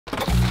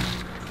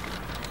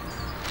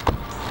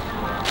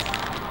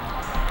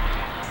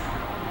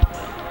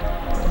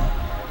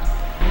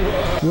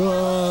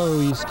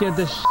Whoa, you scared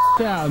the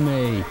shit out of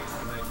me.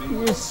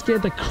 You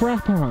scared the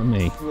crap out of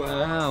me.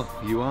 Well,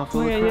 you are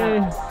full Look of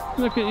at crap.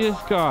 you. Look at this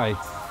guy.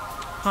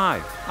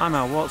 Hi, I'm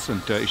Al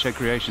Watson, Dirty Shed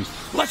Creations.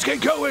 Let's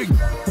get going!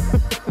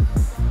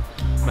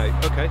 Mate,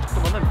 okay,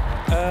 come on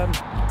then.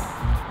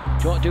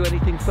 Do you want to do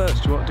anything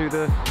first? Do you want to do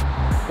the...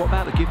 What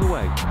about the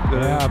giveaway?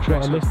 Yeah, I've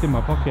got a list in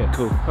my pocket.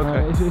 Cool,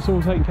 okay. It's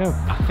all taken care of.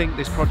 I think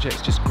this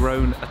project's just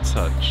grown a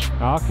touch.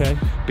 Okay.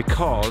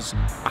 Because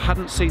I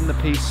hadn't seen the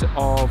piece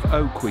of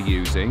oak we're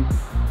using,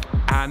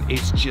 and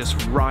it's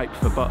just ripe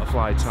for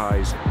butterfly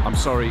ties. I'm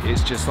sorry,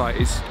 it's just like,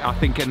 I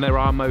think, and there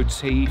are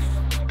motif.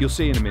 You'll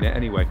see in a minute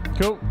anyway.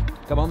 Cool.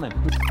 Come on then.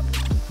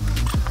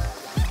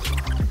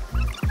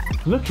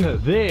 Look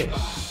at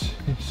this.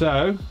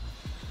 So,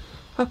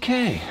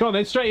 okay. go on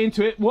then, straight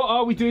into it. What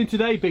are we doing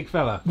today, big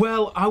fella?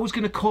 Well, I was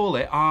going to call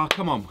it,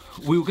 come on,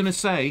 we were going to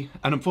say,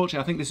 and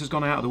unfortunately I think this has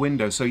gone out of the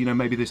window, so you know,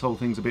 maybe this whole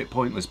thing's a bit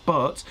pointless,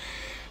 but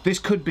this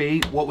could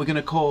be what we're going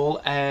to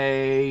call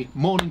a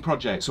morning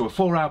project, so a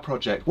 4-hour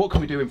project. What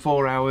can we do in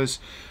 4 hours?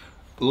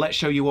 Let's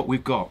show you what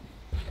we've got.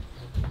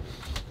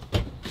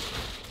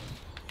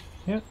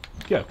 Yeah,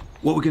 go.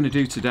 What we're going to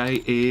do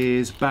today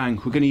is, bang,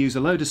 we're going to use a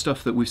load of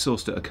stuff that we've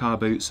sourced at a car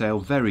boot sale,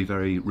 very,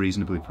 very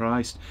reasonably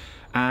priced,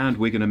 and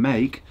we're going to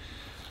make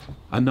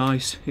a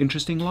nice,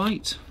 interesting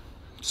light.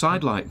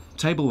 Side light,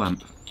 table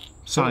lamp,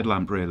 side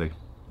lamp really.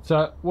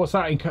 So what's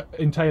that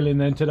entailing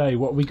then today?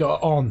 What we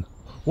got on?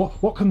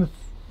 What can the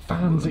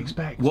fans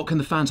expect? What can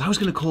the fans? I was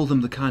going to call them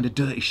the kind of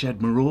Dirty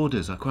Shed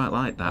Marauders. I quite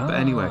like that. But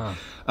anyway,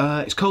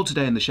 it's cold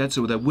today in the shed,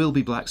 so there will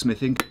be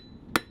blacksmithing.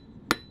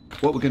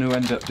 What we're going to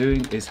end up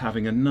doing is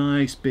having a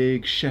nice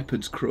big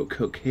shepherd's crook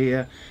hook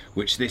here,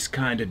 which this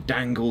kind of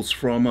dangles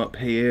from up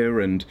here,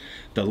 and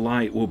the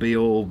light will be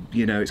all,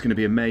 you know, it's going to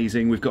be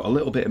amazing. We've got a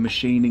little bit of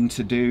machining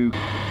to do.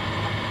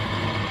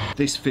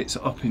 This fits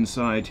up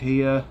inside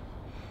here.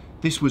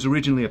 This was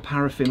originally a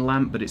paraffin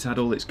lamp, but it's had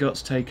all its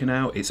guts taken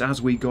out. It's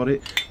as we got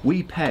it.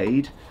 We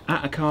paid,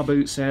 at a car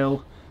boot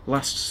sale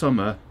last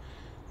summer,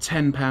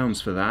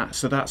 £10 for that.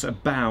 So that's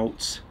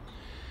about,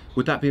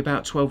 would that be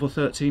about $12 or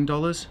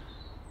 $13?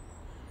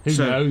 Who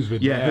knows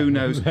with who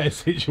knows their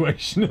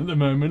situation at the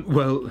moment?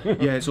 Well,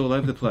 yeah, it's all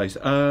over the place.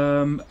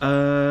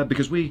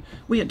 Because we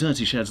at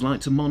Dirty Sheds like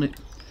to monitor.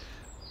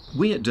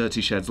 We at Dirty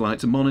Sheds like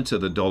to monitor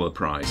the dollar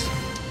price.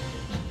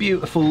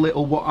 Beautiful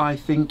little, what I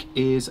think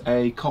is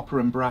a copper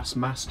and brass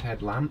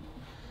masthead lamp.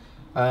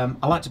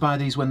 I like to buy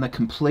these when they're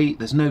complete.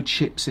 There's no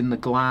chips in the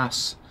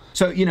glass.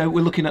 So, you know,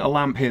 we're looking at a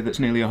lamp here that's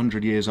nearly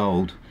 100 years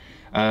old.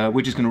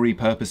 We're just going to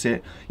repurpose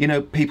it. You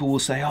know, people will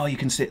say, oh, you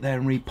can sit there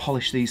and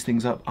repolish these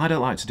things up. I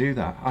don't like to do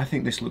that. I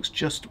think this looks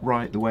just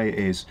right the way it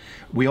is.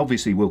 We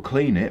obviously will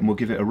clean it and we'll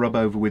give it a rub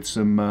over with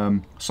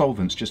some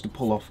solvents just to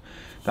pull off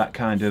that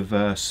kind of,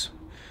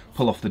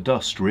 pull off the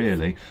dust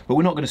really. But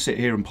we're not going to sit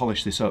here and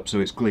polish this up so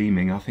it's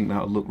gleaming. I think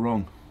that would look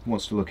wrong. It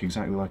wants to look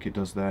exactly like it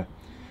does there.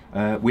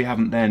 We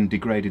haven't then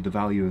degraded the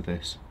value of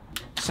this.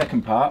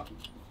 Second part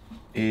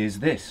is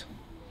this.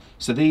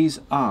 So these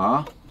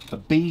are a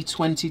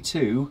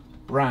B22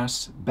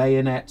 brass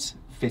bayonet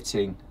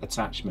fitting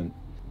attachment.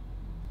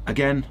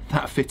 Again,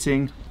 that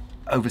fitting,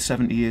 over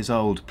 70 years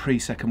old,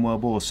 pre-Second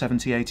World War,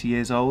 70, 80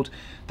 years old.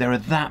 There are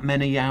that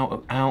many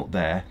out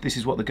there. This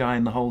is what the guy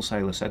in the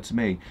wholesaler said to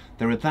me.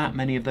 There are that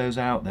many of those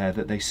out there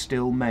that they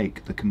still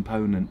make the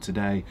component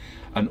today.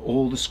 And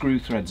all the screw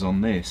threads on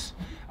this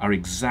are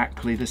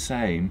exactly the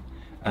same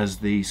as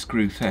the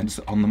screw threads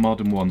on the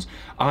modern ones.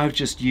 I've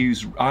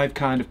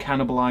kind of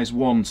cannibalized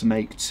one to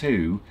make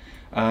two,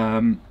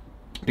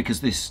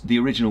 because the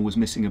original was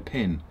missing a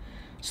pin.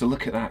 So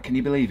look at that, can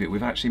you believe it?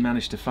 We've actually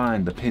managed to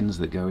find the pins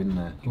that go in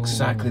there.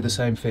 Exactly the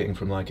same fitting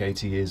from like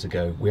 80 years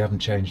ago. We haven't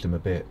changed them a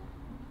bit.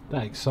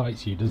 That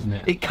excites you, doesn't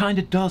it? It kind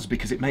of does,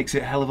 because it makes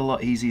it a hell of a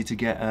lot easier to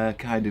get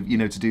kind of, you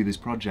know, to do this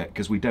project,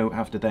 because we don't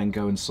have to then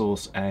go and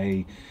source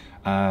a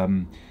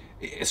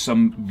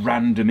some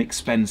random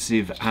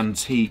expensive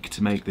antique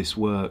to make this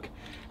work.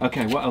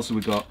 Okay, what else have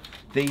we got?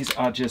 These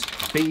are just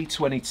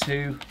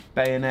B22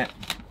 bayonet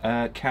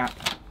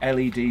cap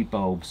LED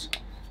bulbs.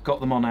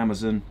 Got them on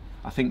Amazon.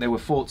 I think they were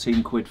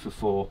 14 quid for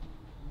 4.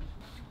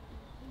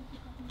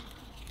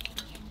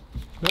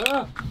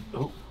 Ah.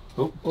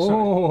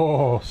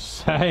 Oh,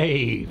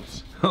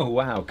 saved. Oh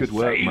wow, good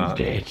work, Saved Mark.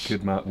 it.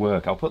 Good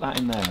work. I'll put that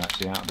in there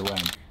actually, out of the way.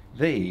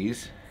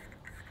 These,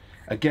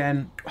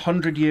 again,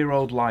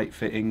 100-year-old light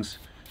fittings.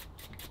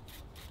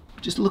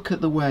 Just look at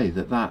the way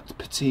that that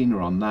patina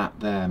on that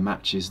there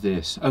matches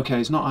this. Okay,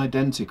 it's not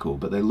identical,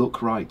 but they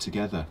look right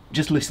together.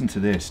 Just listen to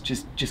this.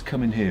 Just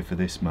come in here for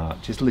this,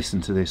 Mark. Just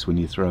listen to this when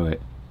you throw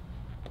it.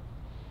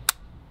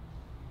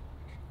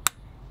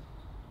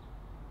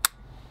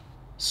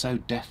 So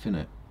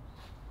definite.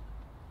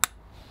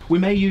 We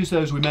may use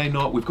those, we may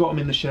not. We've got them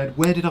in the shed.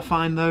 Where did I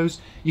find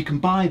those? You can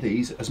buy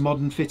these as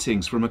modern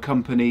fittings from a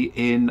company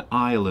in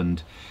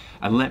Ireland.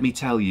 And let me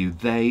tell you,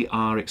 they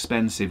are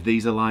expensive.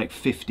 These are like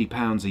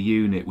 £50 a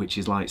unit, which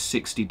is like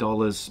 $60,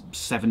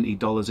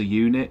 $70 a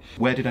unit.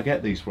 Where did I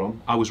get these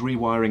from? I was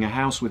rewiring a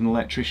house with an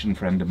electrician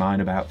friend of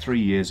mine about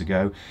 3 years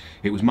ago.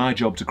 It was my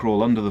job to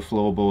crawl under the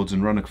floorboards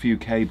and run a few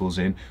cables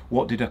in.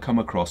 What did I come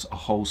across? A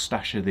whole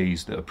stash of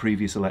these that a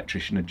previous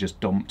electrician had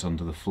just dumped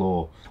under the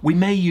floor. We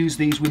may use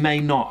these, we may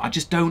not. I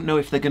just don't know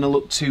if they're going to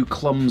look too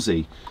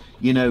clumsy.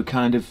 You know,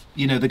 kind of,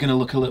 you know, they're going to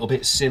look a little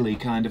bit silly,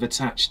 kind of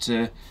attached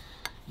to,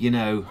 you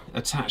know,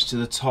 attached to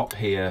the top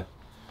here.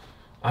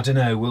 I don't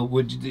know,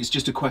 it's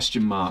just a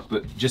question mark,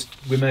 but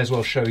we may as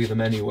well show you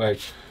them anyway.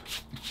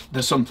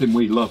 They're something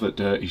we love at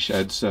Dirty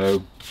Shed,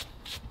 so...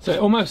 So it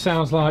almost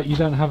sounds like you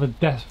don't have a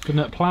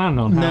definite plan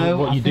on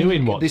what you're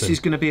doing. This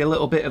is going to be a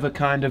little bit of a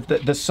kind of...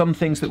 There's some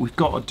things that we've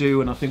got to do,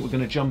 and I think we're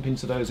going to jump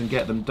into those and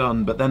get them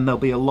done, but then there'll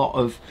be a lot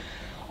of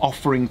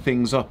offering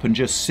things up and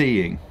just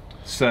seeing.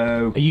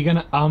 So... Are you going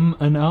to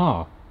and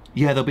ah?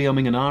 Yeah, they'll be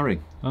umming and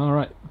ahhing. All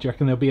right. Do you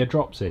reckon there'll be a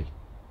dropsy?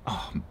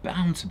 Oh,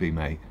 bound to be,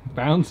 mate.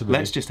 Bound to be.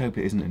 Let's just hope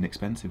it isn't an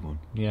expensive one.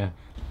 Yeah.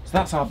 So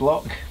that's our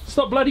block.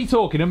 Stop bloody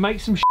talking and make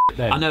some shit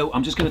then. I know,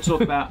 I'm just going to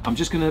talk about... I'm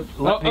just going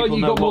to let people know... Oh,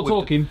 you got more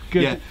talking.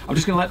 Good. Yeah, I'm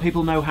just going to let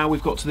people know how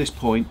we've got to this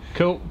point.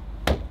 Cool.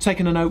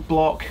 Taking an oak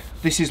block.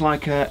 This is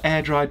like an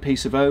air-dried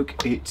piece of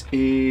oak. It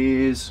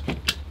is...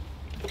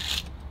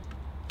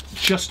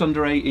 just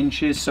under 8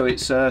 inches, so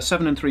it's 7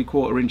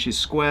 3/4 inches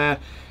square.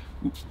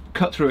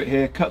 Cut through it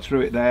here, cut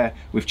through it there.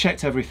 We've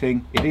checked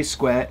everything. It is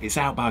square. It's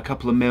out by a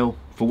couple of mil.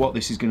 For what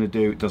this is going to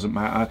do, it doesn't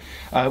matter.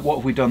 What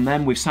have we done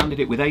then? We've sanded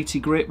it with 80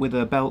 grit with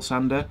a belt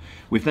sander.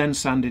 We've then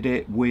sanded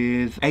it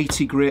with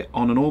 80 grit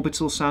on an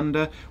orbital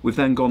sander. We've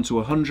then gone to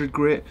 100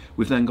 grit.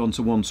 We've then gone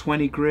to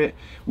 120 grit.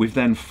 We've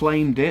then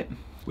flamed it.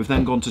 We've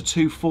then gone to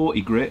 240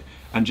 grit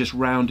and just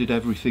rounded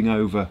everything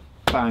over.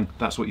 Bang,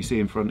 that's what you see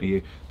in front of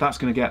you. That's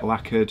going to get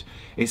lacquered.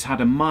 It's had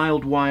a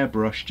mild wire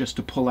brush just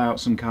to pull out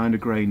some kind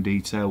of grain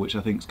detail, which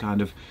I think kind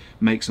of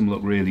makes them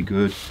look really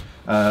good.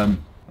 I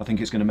think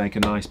it's going to make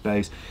a nice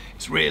base.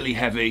 It's really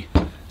heavy,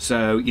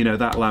 so you know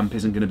that lamp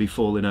isn't going to be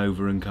falling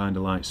over and kind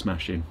of like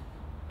smashing.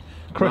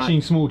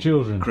 Crushing small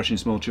children. Crushing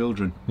small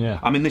children. Yeah.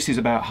 I mean, this is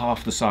about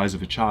half the size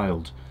of a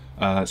child,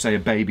 say a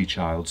baby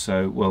child,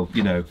 so, well,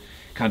 you know,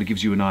 kind of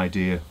gives you an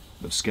idea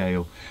of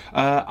scale.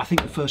 I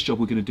think the first job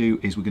we're going to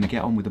do is we're going to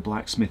get on with the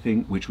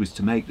blacksmithing, which was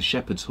to make the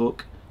shepherd's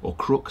hook, or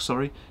crook,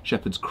 sorry,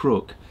 shepherd's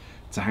crook,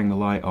 to hang the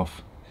light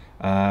off.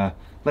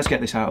 Let's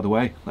get this out of the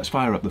way. Let's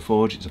fire up the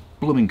forge. It's a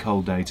blooming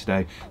cold day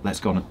today. Let's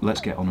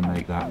get on and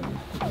make that.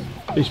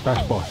 Bish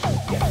bash bosh.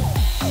 Yeah.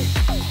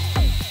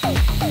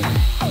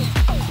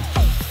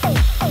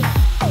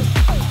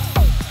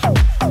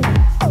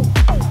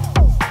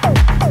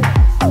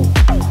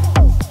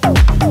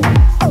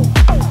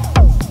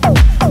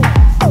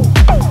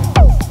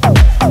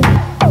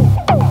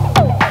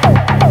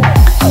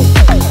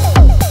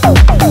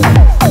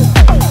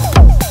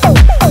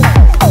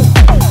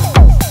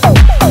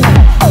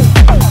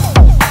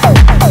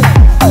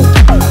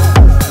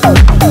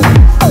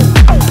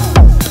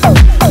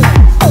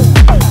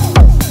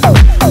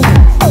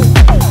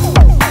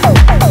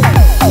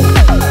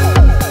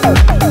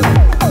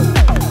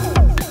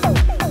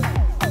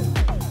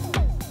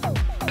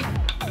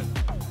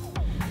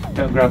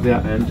 Don't grab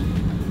that end.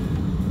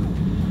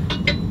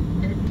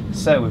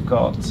 So we've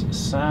got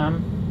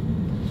Sam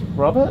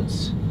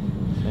Roberts.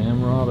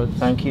 Sam Roberts.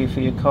 Thank you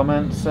for your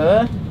comment,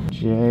 sir.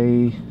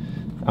 Jay,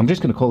 I'm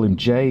just going to call him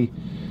Jay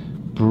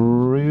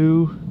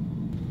Brew.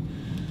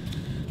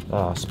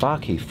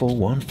 Sparky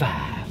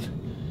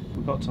 415.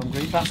 We've got Tom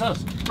Green. That's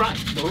us. Right.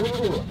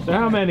 So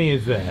how many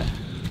is there?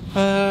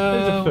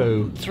 There's a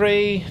few.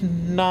 3,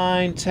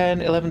 9,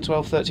 10, 11,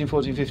 12, 13,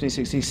 14, 15,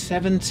 16,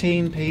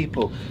 17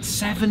 people.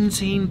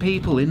 17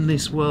 people in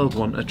this world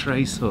want a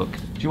trace hook.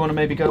 Do you want to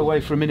maybe go away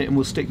for a minute and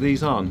we'll stick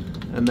these on?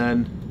 And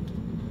then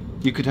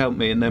you could help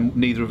me and then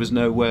neither of us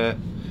know where...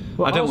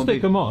 Well, I'll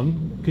stick them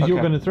on because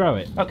you're going to throw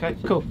it. Okay,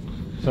 cool.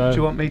 So, do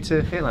you want me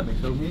to... Here, let me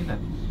film you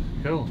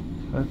then. Cool.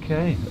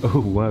 Okay.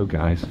 Oh, whoa,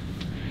 guys.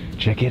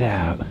 Check it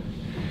out.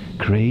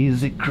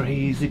 Crazy,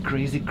 crazy,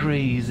 crazy,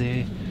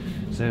 crazy.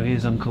 So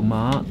here's Uncle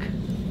Mark.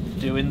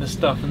 Doing the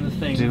stuff and the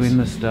things. Doing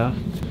the stuff.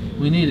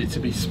 We need it to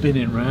be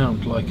spinning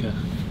round like a...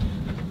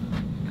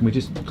 Can we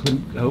just...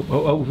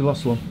 Oh, we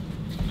lost one.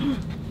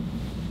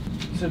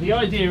 So the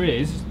idea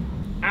is,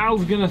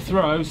 Al's going to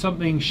throw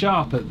something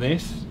sharp at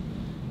this.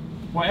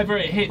 Whatever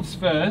it hits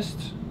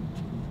first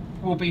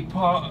will be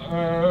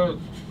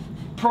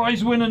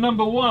prize winner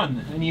number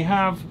 1. And you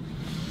have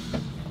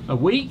a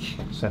week?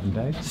 7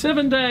 days.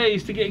 7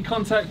 days to get in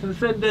contact and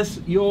send us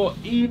your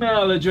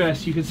email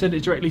address. You can send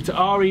it directly to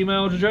our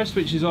email address,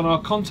 which is on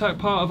our contact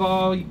part of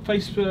our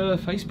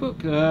YouTube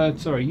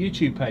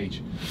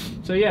page.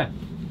 So yeah,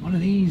 one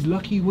of these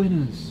lucky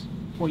winners.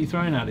 What are you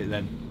throwing at it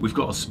then? We've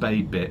got a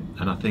spade bit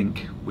and I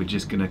think we're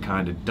just going to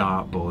kind of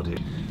dartboard it.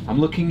 I'm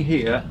looking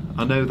here,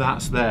 I know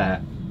that's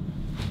there.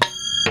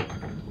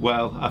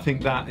 Well, I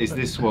think that is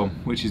this one,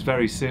 which is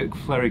very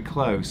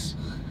close.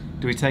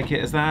 Do we take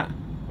it as that?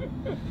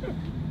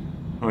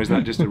 Or is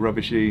that just a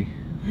rubbishy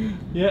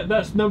Yeah,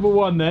 that's number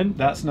one then.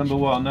 That's number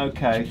one,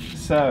 okay.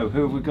 So,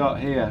 who have we got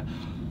here?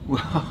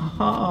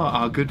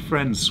 Our good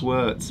friend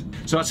Swert.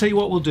 So I'll tell you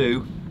what we'll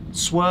do.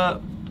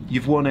 Swert,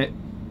 you've won it.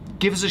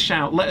 Give us a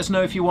shout. Let us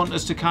know if you want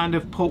us to kind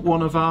of put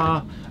one of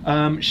our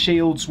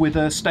shields with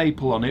a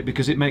staple on it,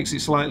 because it makes it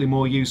slightly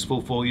more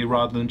useful for you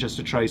rather than just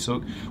a trace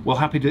hook. We'll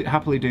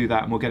happily do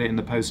that, and we'll get it in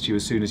the post to you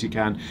as soon as you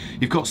can.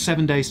 You've got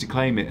 7 days to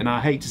claim it, and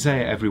I hate to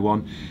say it,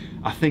 everyone,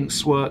 I think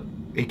Swert,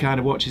 he kind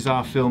of watches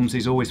our films.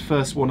 He's always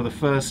one of the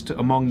first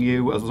among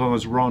you, as long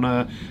as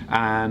Ronna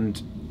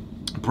and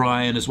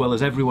Brian, as well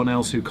as everyone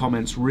else who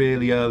comments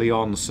really early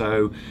on.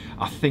 So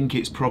I think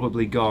it's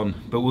probably gone,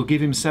 but we'll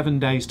give him 7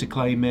 days to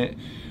claim it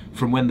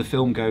from when the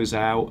film goes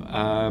out,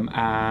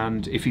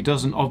 and if he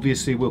doesn't,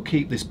 obviously we'll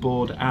keep this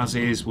board as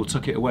is. We'll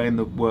tuck it away in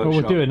the workshop.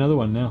 Well, we'll do another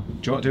one now.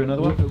 Do you want to do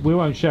another one? We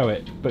won't show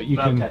it, but you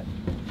can. Okay.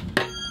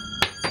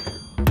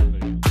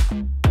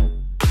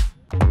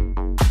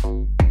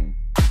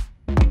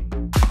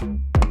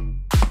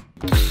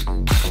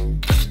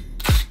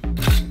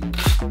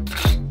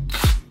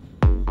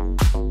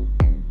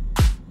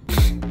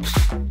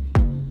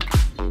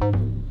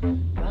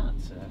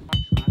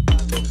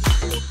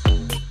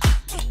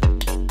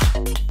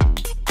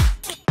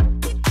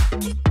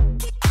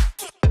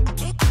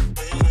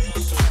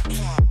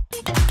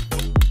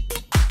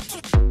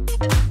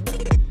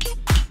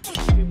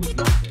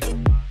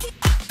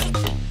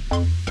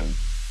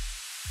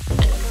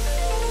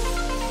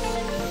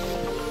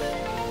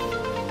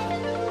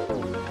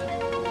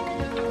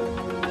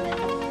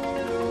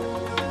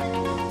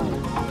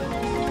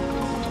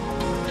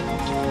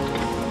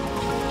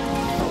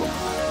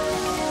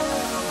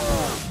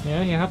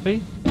 Yeah, you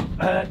happy?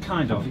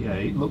 Kind of, yeah.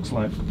 It looks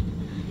like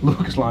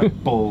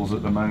balls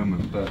at the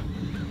moment, but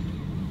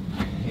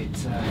it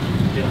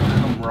didn't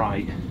come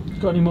right.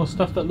 Got any more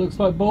stuff that looks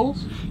like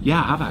balls?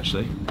 Yeah, I have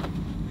actually.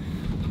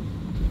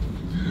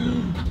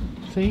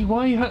 See, why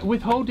are you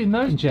withholding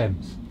those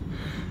gems?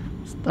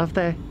 Stuff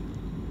there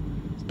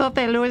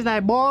looks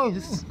like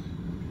balls.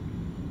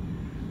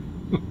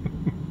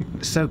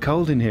 It's so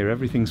cold in here,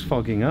 everything's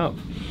fogging up.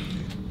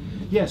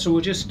 Yeah, so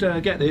we'll just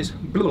get this.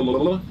 Blah, blah,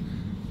 blah.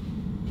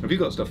 Have you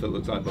got stuff that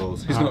looks like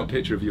balls? It's not a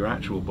picture of your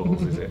actual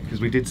balls, is it?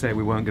 Because we did say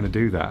we weren't going to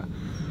do that.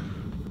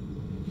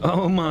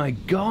 Oh my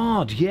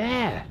god,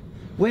 yeah!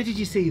 Where did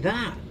you see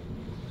that?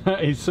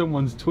 That is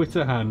someone's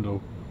Twitter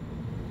handle.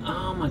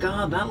 Oh my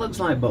god, that looks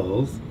like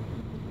balls.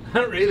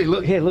 That really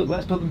look. Here, look,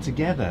 let's put them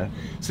together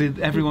so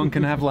everyone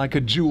can have like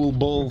a dual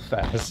ball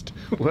fest.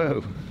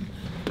 Whoa.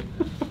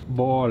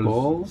 Balls.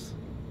 Balls?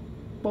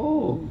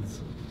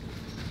 Balls.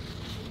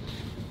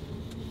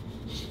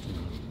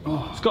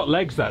 Oh. It's got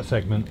legs, that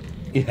segment.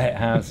 Yeah, it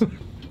has.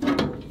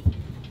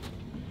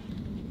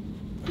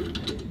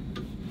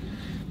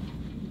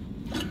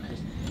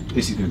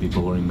 This is going to be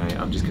boring, mate.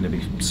 I'm just going to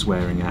be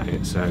swearing at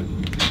it, so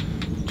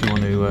do you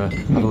want to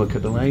have a look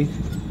at the lathe?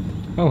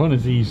 I want to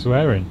see you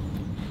swearing.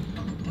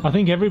 I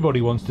think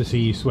everybody wants to see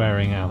you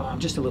swearing out. I'm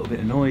just a little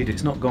bit annoyed.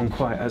 It's not gone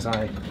quite as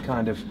I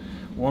kind of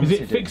wanted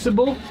it. Is it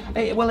fixable?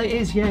 Well, it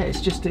is, yeah. It's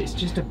just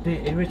a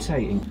bit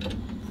irritating.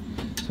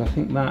 So I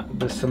think that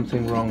there's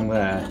something wrong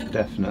there,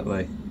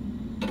 definitely.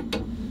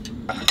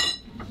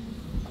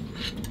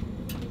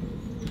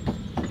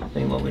 I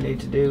think what we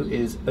need to do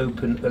is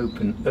open.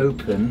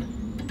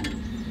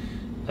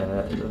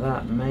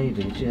 That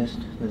maybe just,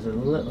 there's a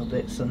little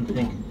bit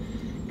something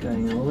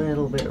going a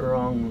little bit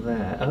wrong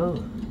there.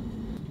 Oh.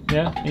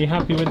 Yeah, are you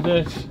happy with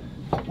this?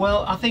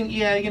 Well, I think,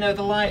 yeah, you know,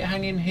 the light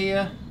hanging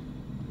here.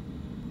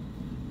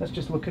 Let's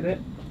just look at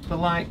it. The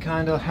light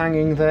kind of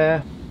hanging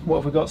there. What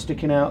have we got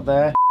sticking out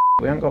there?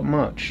 We haven't got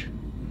much.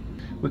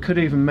 We could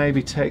even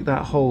maybe take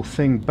that whole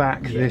thing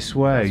back this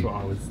way. That's what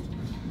I was...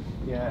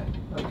 Yeah,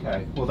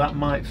 okay. Well, that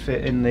might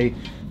fit in the...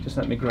 Just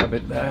let me grab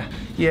it there.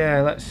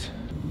 Yeah, let's...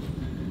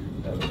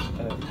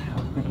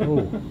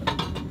 Oh.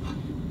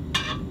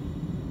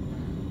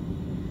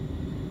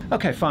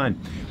 Okay, fine.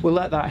 We'll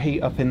let that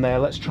heat up in there.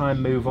 Let's try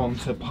and move on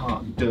to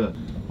part 2.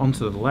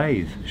 Onto the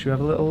lathe. Should we have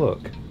a little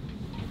look?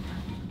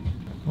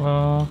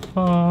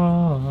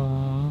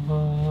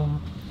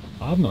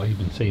 I've not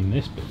even seen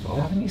this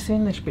before. Haven't you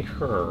seen this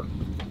before?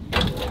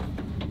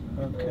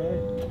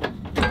 Okay.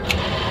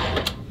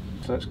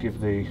 So let's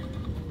give the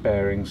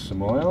bearings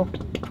some oil.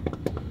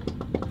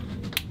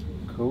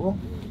 Cool.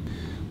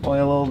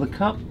 Oil all the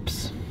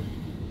cups.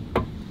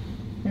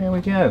 There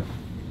we go.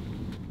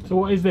 So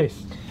what is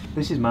this?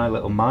 This is my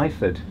little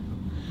Myford.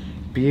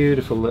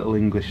 Beautiful little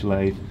English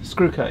lathe.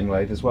 Screw cutting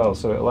lathe as well,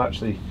 so it'll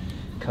actually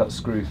cut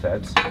screw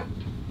threads.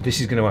 This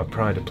is going to have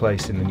pride of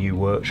place in the new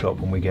workshop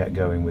when we get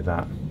going with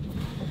that.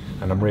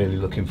 And I'm really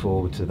looking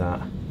forward to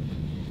that.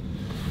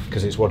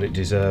 Because it's what it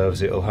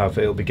deserves.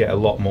 It'll get a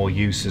lot more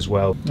use as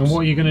well. And what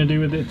are you going to do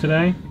with it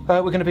today?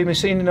 We're going to be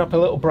machining up a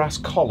little brass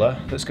collar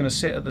that's going to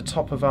sit at the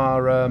top of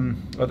our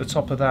at the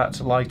top of that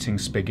lighting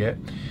spigot,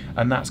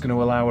 and that's going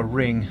to allow a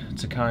ring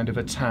to kind of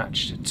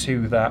attach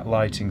to that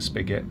lighting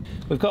spigot.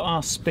 We've got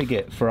our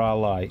spigot for our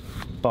light.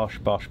 Bosh,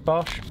 bosh,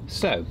 bosh.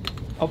 So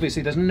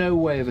obviously there's no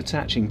way of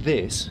attaching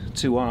this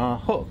to our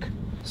hook.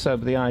 So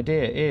the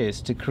idea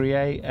is to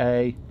create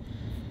a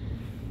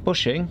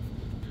bushing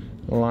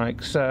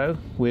like so,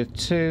 with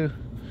 2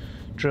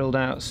 drilled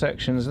out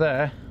sections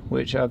there,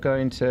 which are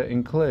going to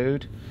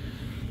include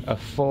a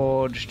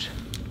forged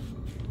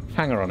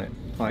hanger on it,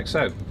 like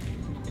so.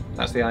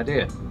 That's the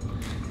idea.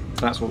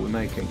 That's what we're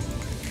making.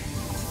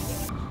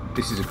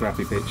 This is a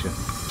crappy picture.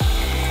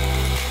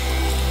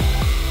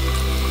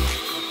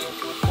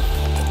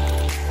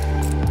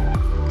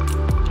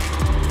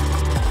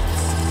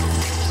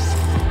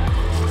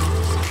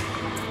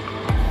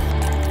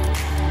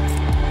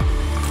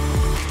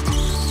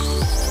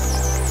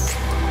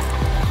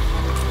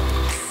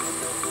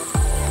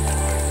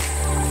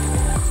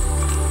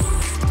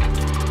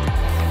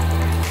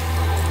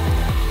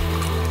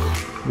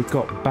 We've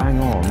got bang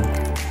on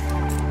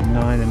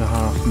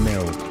 9.5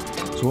 mil.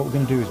 So what we're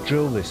going to do is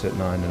drill this at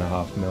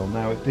 9.5 mil.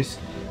 Now this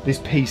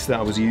piece that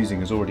I was using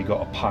has already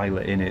got a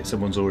pilot in it,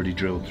 someone's already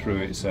drilled through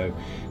it, so it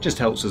just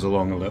helps us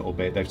along a little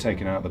bit. They've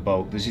taken out the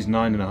bolt. This is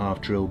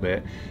 9.5 drill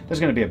bit. There's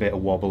going to be a bit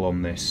of wobble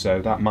on this,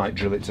 so that might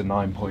drill it to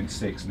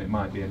 9.6 and it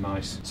might be a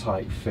nice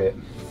tight fit.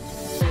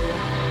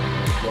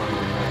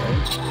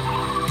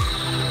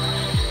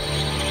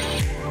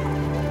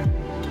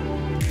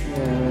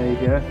 Yeah, there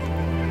you go.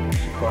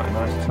 Quite a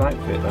nice tight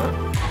fit,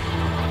 that.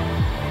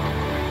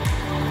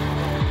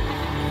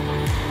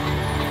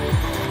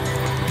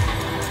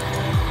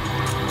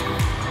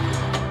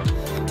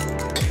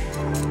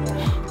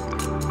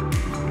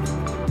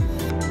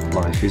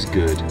 Life is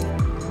good.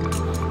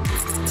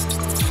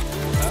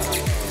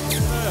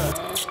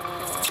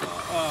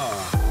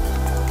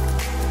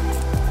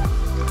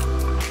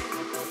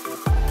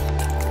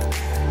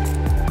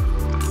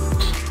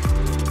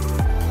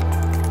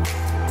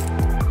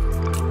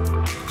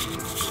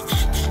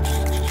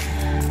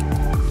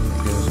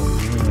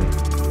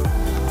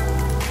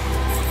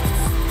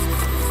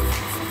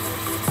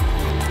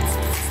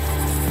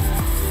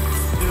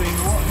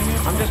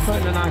 I'm just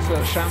putting a nice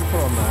little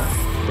chamfer on that.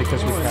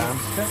 Because we can.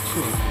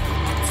 Sexual.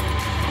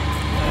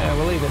 Yeah,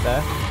 we'll leave it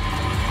there.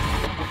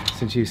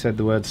 Since you said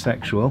the word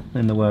sexual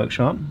in the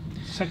workshop.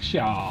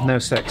 Sexual. No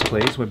sex,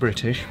 please. We're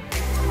British.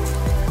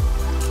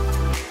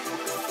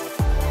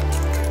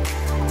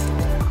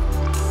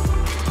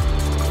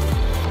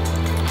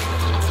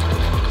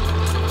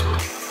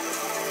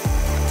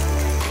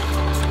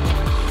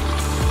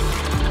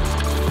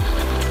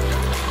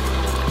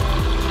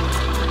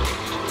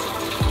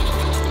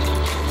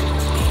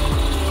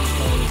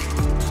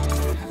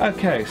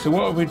 Okay, so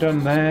what have we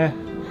done there,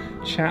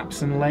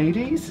 chaps and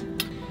ladies?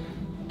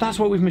 That's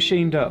what we've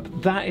machined up.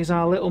 That is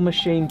our little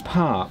machine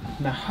part.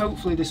 Now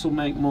hopefully this will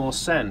make more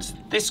sense.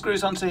 This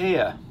screws onto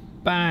here.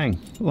 Bang,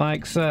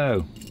 like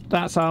so.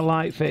 That's our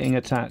light fitting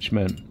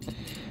attachment.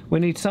 We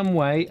need some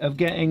way of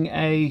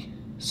getting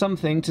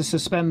something to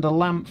suspend the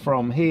lamp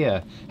from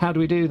here. How do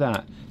we do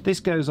that? This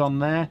goes on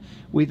there.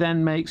 We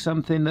then make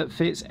something that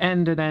fits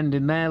end and end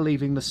in there,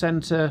 leaving the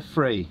centre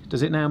free.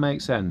 Does it now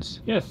make sense?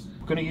 Yes.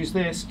 We're going to use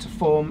this to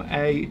form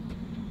a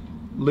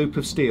loop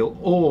of steel,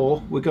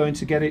 or we're going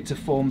to get it to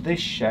form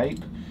this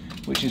shape,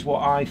 which is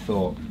what I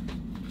thought.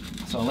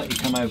 So I'll let you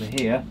come over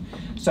here.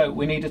 So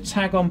we need a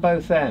tag on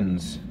both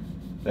ends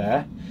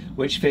there,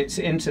 which fits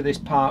into this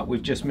part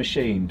we've just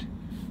machined,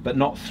 but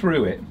not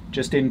through it,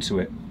 just into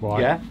it. Why?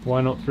 Yeah?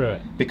 Why not through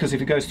it? Because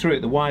if it goes through it,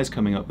 the wire's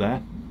coming up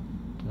there.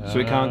 So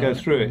we can't go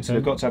through it, so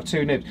we've got to have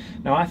 2 nibs.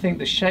 Now I think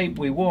the shape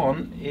we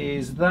want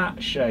is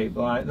that shape,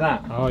 like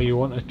that. Oh, you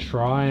want a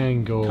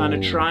triangle. Kind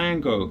of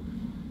triangle.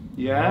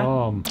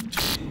 Yeah?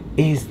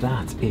 Is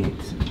that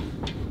it?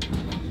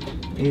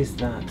 Is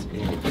that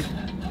it?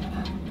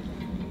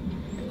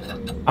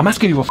 I'm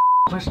asking you a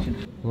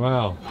question.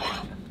 Well,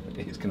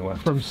 It's going to work.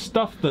 from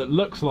stuff that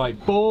looks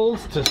like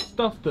balls to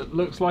stuff that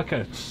looks like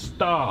a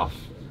staff.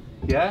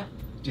 Yeah?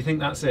 Do you think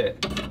that's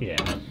it? Yeah.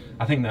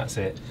 I think that's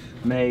it.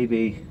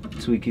 Maybe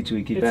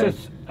tweaky It's bed.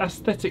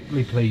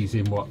 aesthetically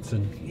pleasing,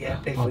 Watson. Yeah,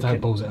 if I'll we don't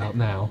could- balls it out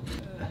now.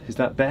 Is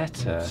that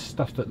better?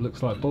 Stuff that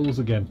looks like balls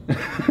again.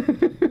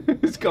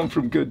 It's gone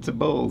from good to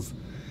balls.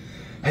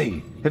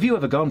 Hey, have you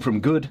ever gone from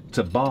good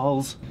to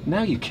balls?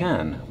 Now you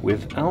can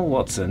with Al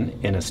Watson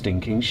in a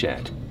stinking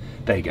shed.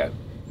 There you go.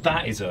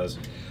 That is us.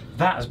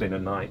 That has been a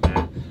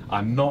nightmare.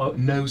 I'm not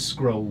no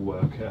scroll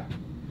worker.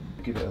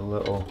 Give it a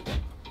little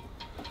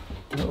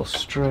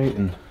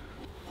straighten.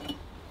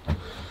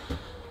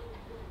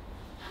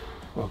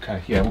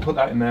 Okay, yeah, we'll put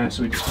that in there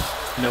so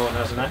no one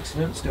has an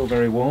accident. Still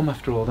very warm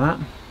after all that.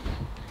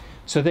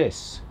 So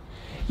this.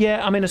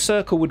 Yeah, I mean a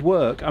circle would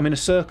work. I mean a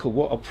circle,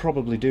 what I'll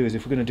probably do is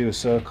if we're going to do a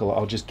circle,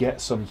 I'll just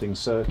get something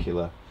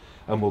circular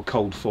and we'll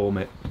cold form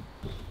it.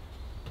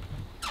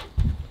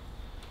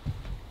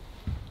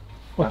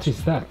 What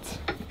is that?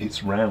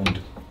 It's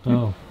round.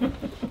 Oh.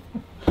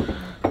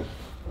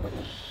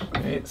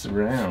 It's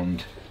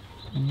round.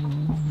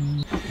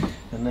 And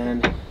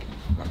then...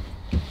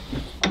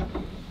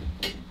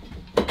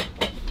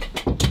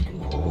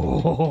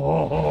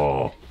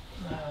 Oh.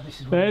 This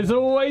There's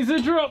always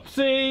a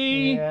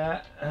dropsy!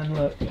 Yeah, and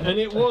look. And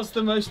it was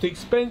the most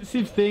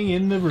expensive thing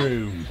in the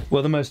room.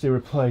 Well, the most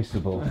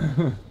irreplaceable.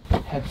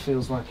 Head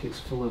feels like it's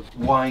full of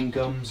wine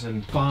gums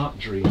and fart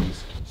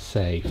dreams.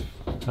 Safe.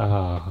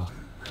 Ah.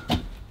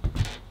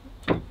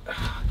 Oh,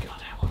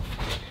 God,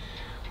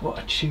 what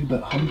a tube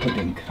at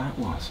Humperdinck that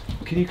was.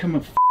 Can you come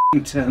and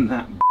f***ing turn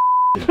that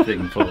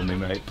thing for me,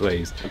 mate,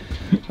 please?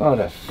 What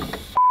a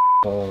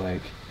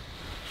f***ing.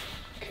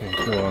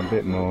 Okay, go on, a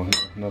bit more.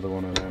 Another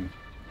one of them.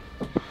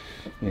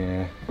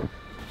 Yeah.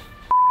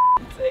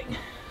 Thing.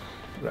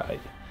 Right.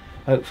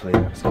 Hopefully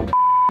that's going to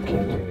do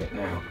it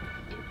now.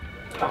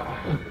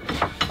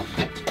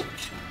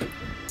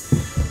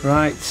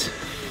 Right.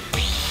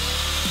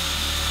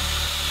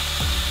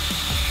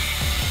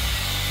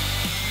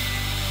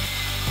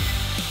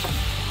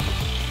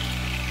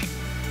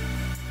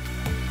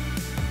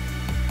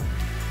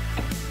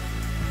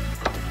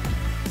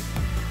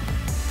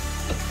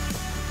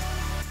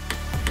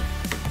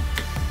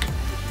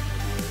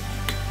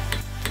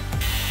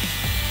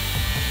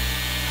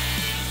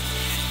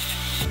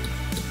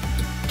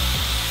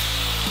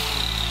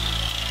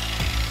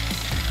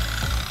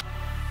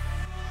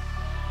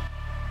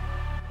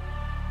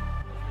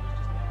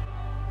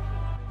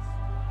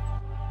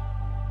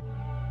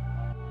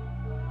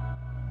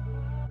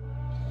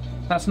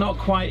 That's not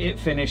quite it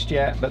finished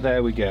yet, but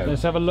there we go.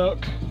 Let's have a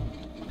look.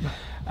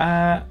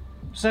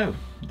 So,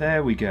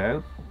 there we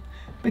go.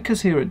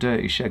 Because here at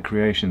Dirty Shed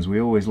Creations we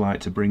always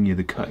like to bring you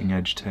the cutting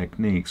edge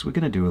techniques, we're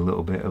going to do a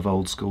little bit of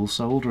old school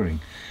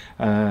soldering.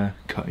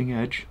 Cutting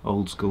edge,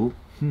 old school.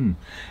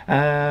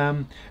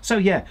 So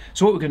yeah,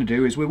 so what we're going to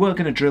do is we were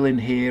going to drill in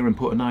here and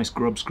put a nice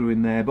grub screw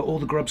in there, but all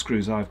the grub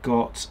screws I've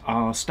got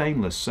are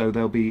stainless, so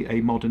there'll be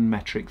a modern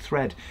metric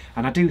thread,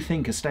 and I do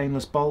think a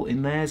stainless bolt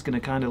in there is going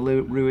to kind of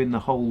ruin the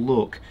whole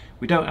look.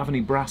 We don't have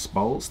any brass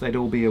bolts, they'd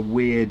all be a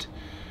weird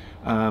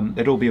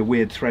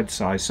thread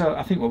size, so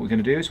I think what we're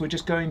going to do is we're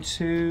just going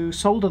to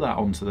solder that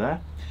onto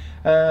there.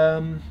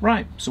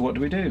 Right, so what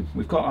do?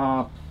 We've got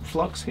our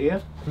flux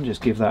here, and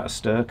just give that a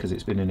stir because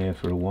it's been in here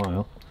for a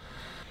while.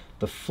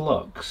 The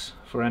flux,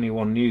 for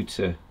anyone new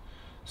to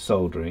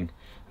soldering,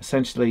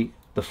 essentially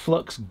the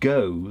flux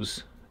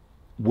goes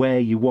where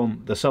you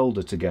want the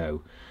solder to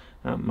go.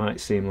 That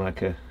might seem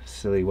like a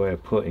silly way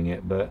of putting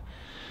it, but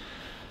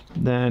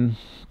then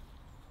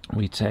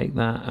we take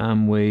that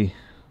and we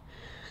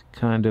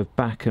kind of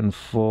back and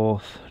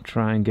forth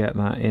try and get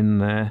that in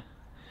there,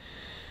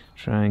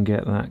 try and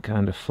get that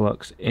kind of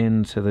flux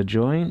into the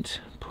joint,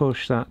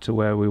 push that to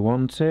where we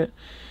want it.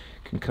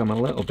 Can come a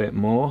little bit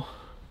more.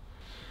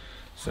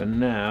 So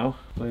now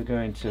we're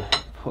going to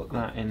put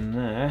that in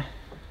there.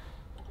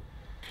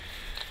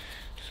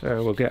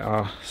 So we'll get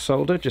our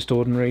solder, just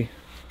ordinary,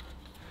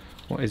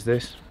 what is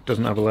this?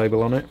 Doesn't have a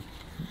label on it,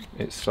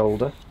 it's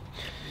solder.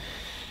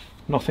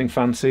 Nothing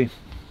fancy.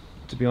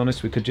 To be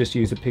honest, we could just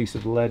use a piece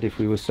of lead if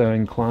we were so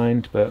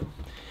inclined, but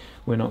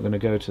we're not going to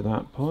go to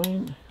that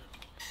point.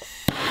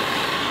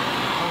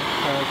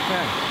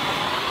 Okay.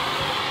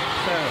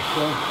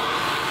 So,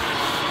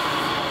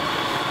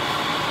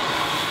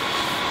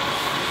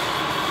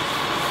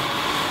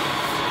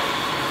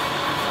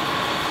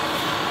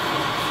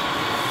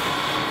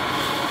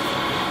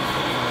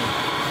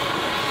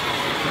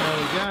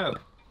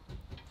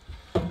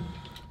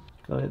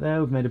 got it there,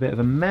 we've made a bit of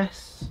a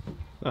mess.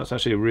 That's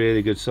actually a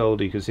really good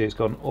solder, you can see it's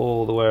gone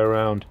all the way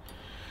around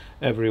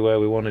everywhere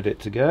we wanted it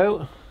to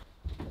go.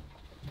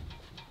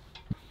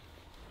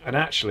 And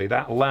actually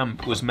that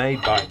lamp was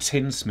made by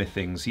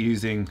tinsmithings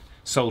using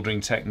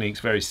soldering techniques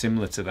very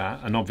similar to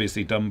that, and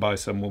obviously done by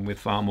someone with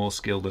far more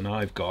skill than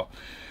I've got.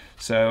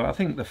 So I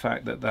think the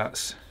fact that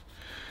that's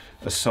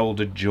a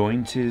soldered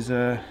joint is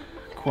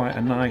quite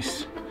a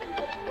nice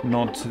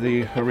nod to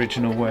the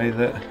original way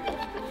that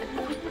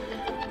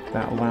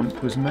that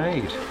lamp was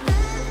made.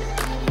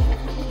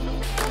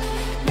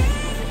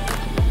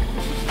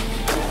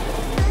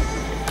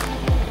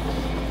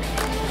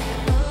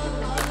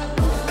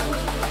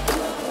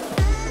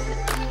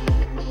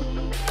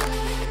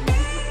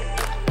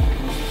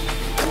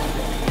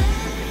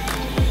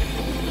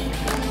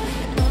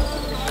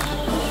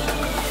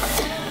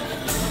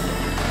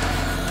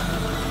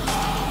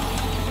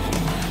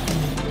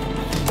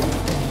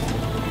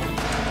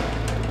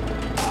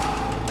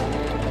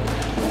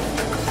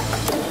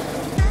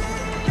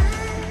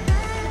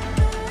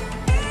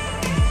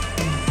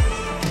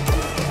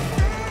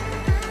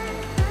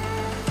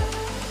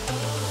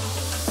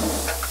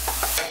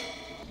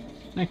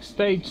 Next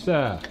stage,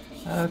 sir.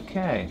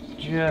 Okay,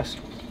 just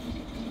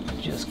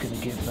gonna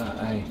give that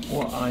a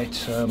what I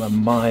term a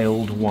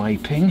mild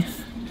wiping.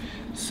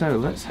 So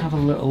let's have a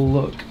little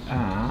look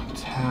at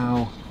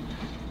how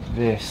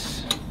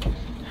this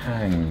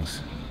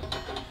hangs.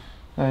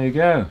 There you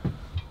go.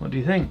 What do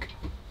you think?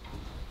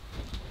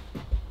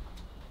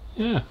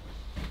 Yeah.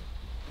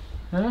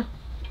 Huh?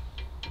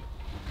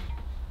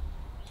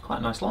 Quite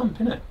a nice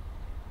lamp, isn't it?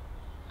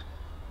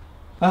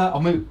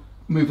 I'll move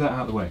that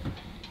out of the way.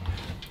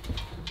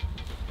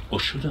 Or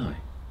should I?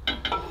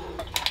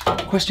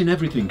 Question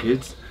everything,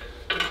 kids.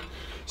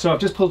 So I've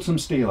just pulled some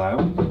steel out.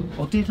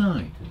 Or did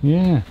I?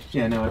 Yeah.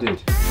 Yeah, no, I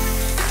did.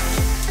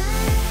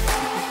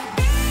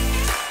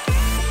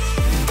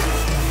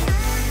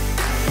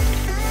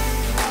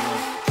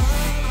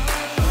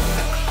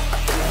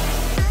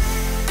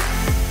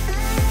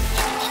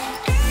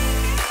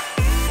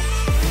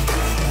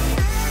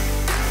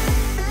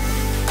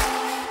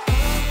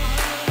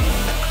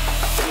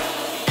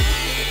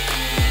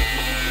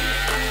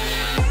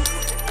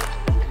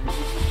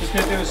 Just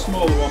going to do a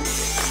smaller one.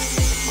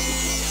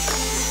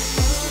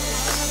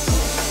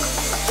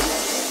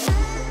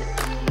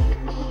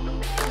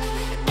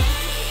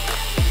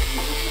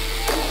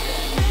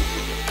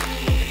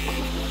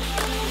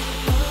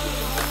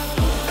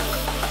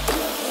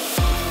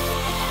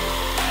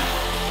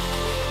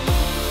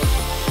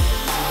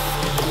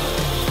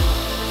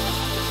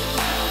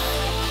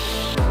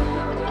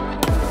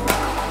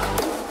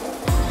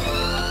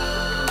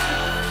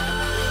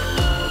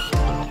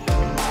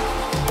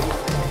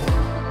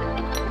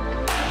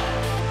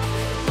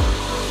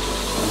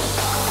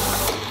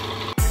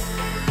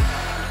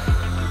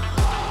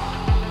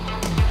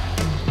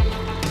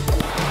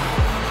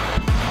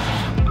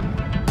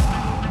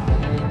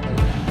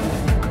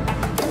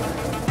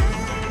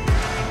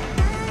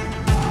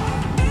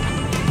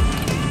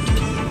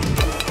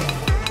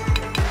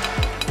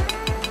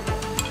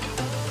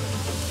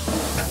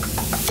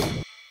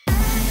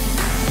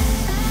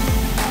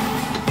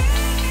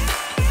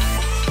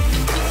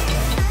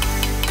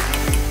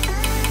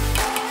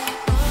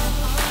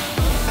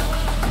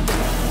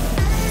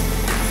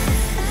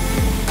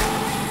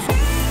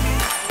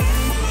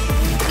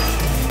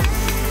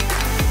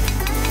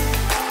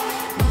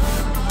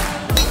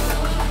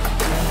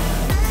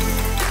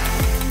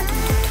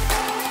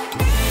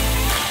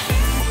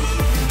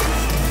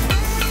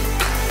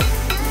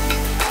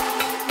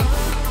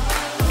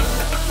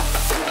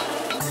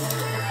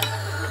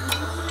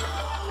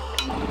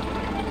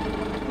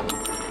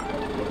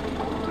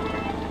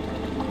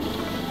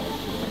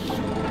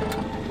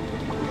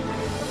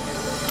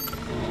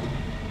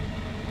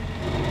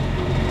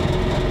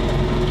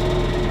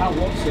 Al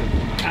Watson,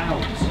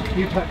 out.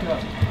 You pack up.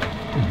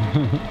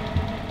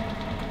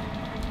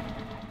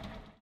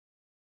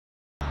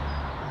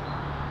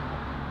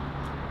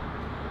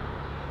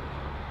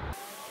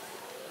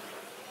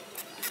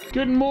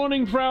 Good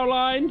morning,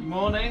 Fraulein.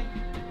 Morning.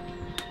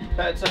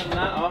 Better turn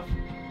that off.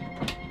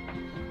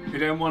 If you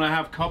don't want to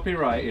have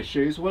copyright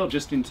issues, well,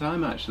 just in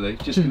time actually.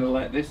 Just going to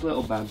let this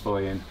little bad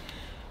boy in.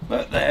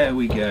 But there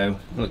we go.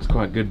 Looks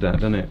quite good, that,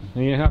 doesn't it?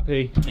 Are you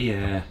happy?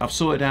 Yeah. I've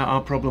sorted out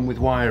our problem with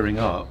wiring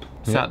up.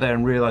 Yeah. Sat there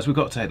and realised we've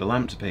got to take the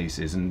lamp to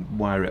pieces and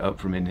wire it up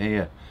from in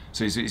here.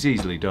 So it's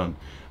easily done.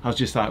 I was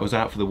just like, I was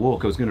out for the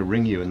walk, I was going to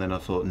ring you, and then I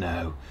thought,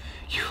 no,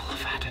 you'll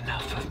have had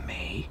enough of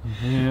me.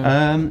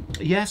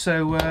 Yeah.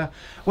 So,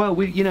 well,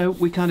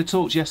 we kind of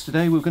talked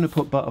yesterday, we were going to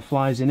put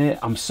butterflies in it.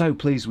 I'm so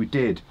pleased we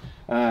did,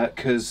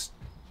 because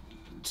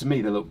to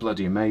me they look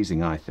bloody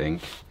amazing, I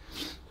think.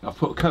 I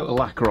put a coat of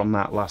lacquer on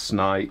that last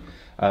night,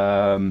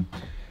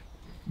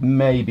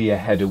 maybe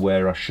ahead of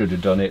where I should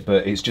have done it,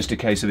 but it's just a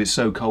case of it's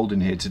so cold in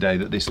here today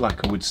that this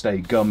lacquer would stay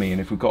gummy, and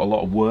if we've got a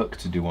lot of work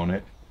to do on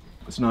it,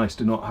 it's nice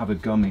to not have a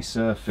gummy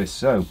surface.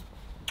 So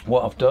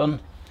what I've done,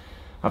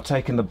 I've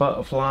taken the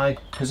butterfly,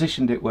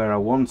 positioned it where I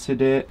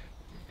wanted it,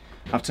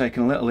 I've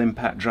taken a little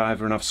impact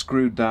driver and I've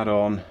screwed that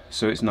on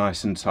so it's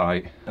nice and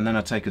tight, and then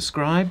I take a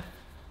scribe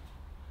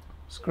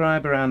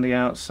around the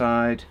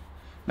outside,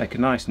 make a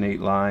nice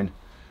neat line,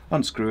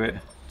 unscrew it,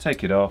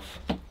 take it off,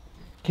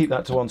 keep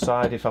that to one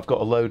side if I've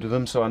got a load of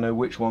them so I know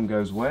which one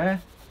goes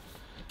where,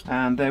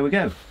 and there we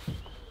go.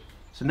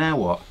 So now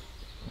what?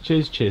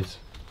 Cheers, cheers.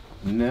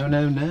 No,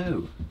 no,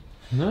 no.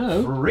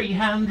 No.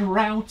 Freehand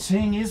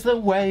routing is the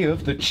way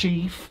of the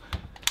chief.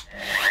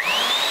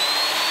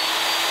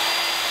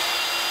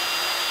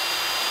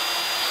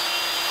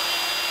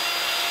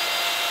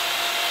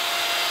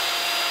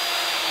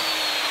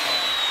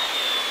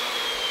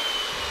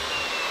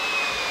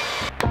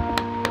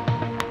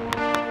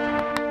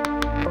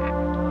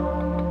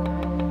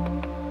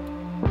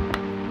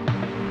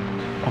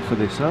 Offer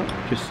this up,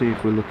 just see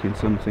if we're looking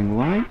something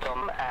like,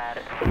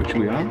 which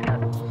we are.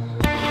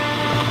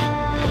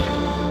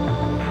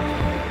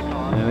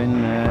 Now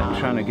in there,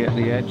 trying to get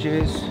the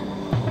edges.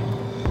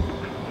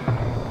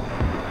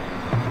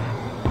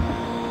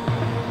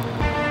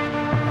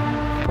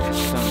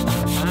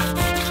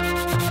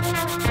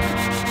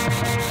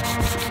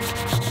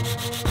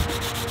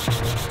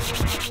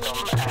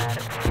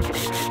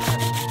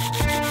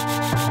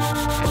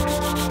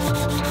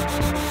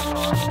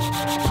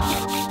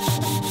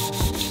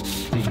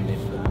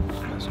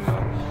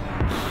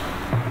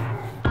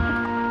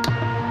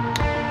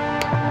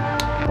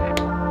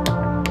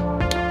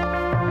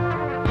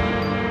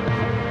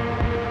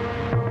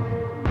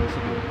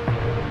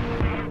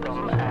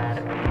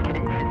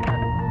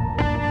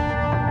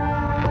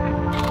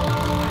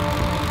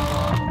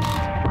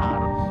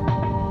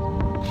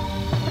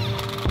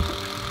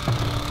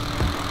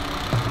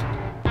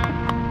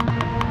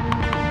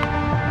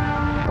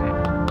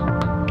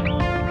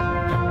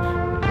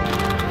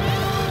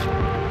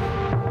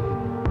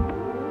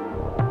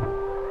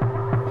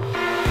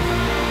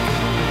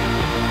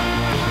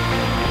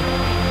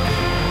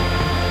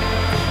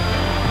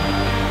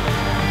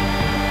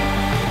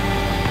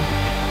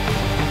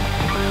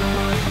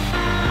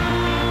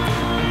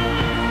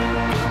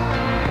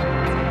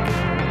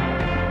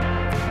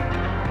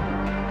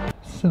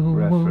 So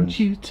won't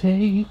you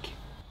take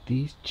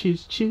these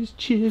cheers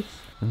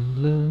and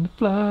learn to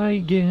fly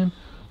again,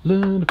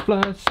 learn to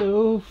fly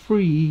so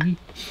free. You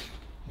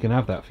can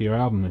have that for your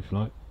album if you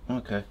like.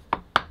 Okay.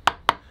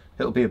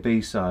 It'll be a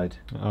B-side.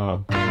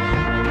 Oh.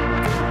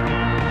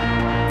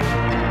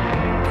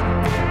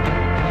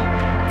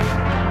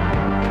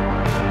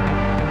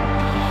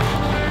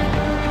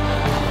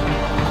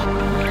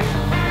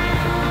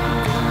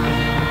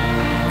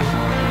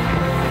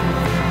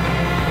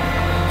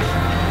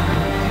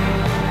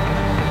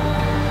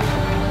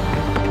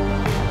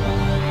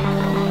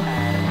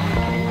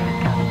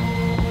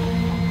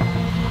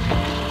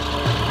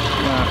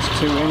 That's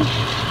 2 inch.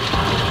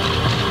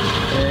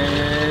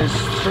 Is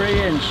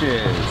 3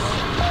 inches.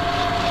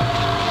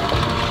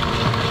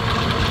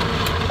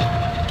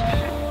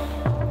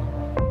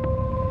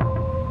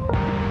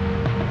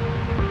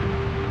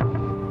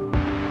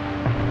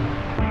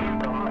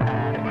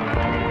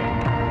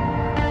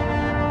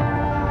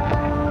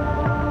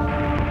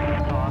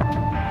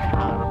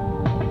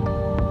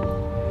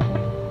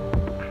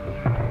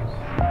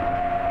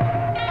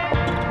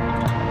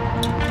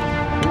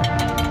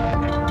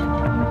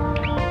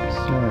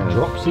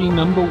 Dropsy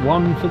number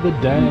 1 for the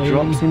day.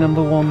 Dropsy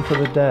number 1 for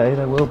the day.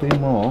 There will be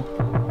more.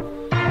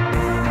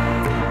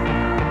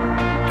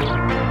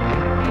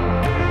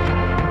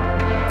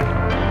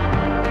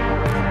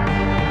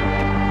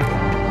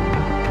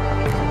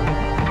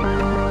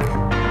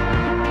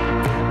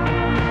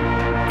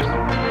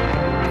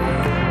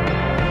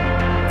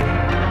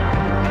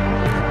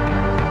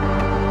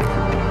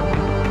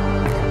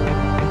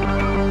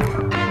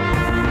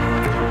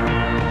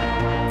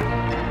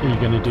 Are you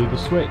going to do the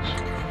switch?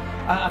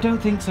 I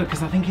don't think so,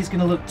 because I think he's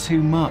going to look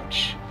too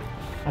much.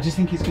 I just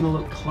think he's going to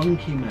look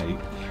clunky, mate.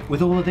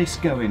 With all of this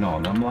going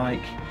on, I'm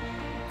like,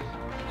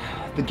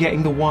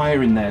 getting the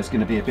wire in there is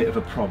going to be a bit of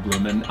a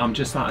problem, and I'm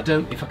just like,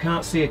 if I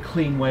can't see a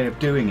clean way of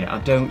doing it, I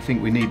don't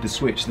think we need the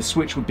switch. The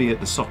switch would be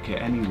at the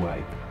socket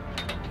anyway.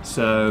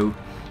 So,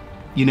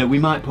 you know, we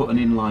might put an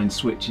inline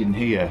switch in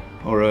here,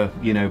 or a,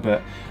 you know,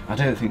 but I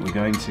don't think we're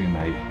going to,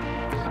 mate.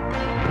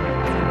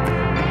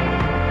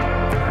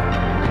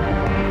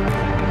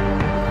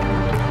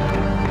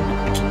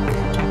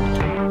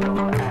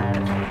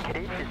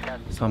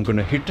 I'm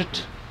gonna hit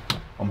it.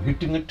 I'm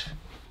hitting it.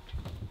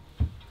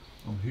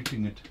 I'm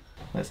hitting it.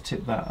 Let's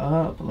tip that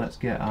up. Let's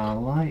get our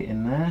light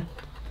in there.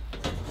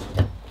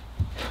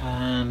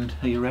 And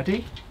are you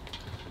ready?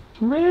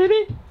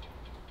 Ready?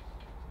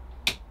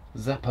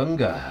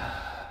 Zapunga.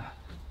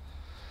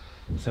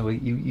 So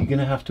you're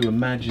gonna have to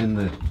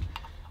imagine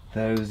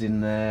those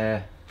in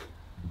there.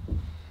 It's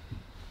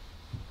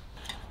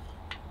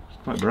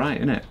quite bright,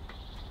 isn't it?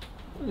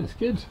 It's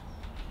good.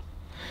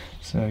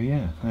 So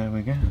yeah, there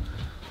we go.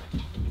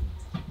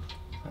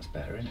 That's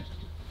better, isn't it?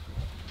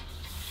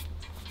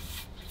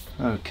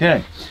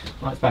 Okay,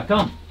 lights back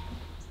on.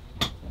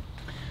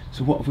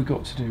 So what have we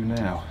got to do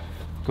now?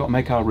 We've got to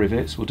make our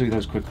rivets. We'll do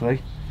those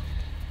quickly.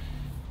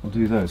 We'll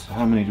do those.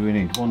 How many do we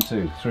need? 1,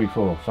 2, 3,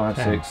 4, 5,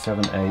 6,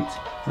 7, 8,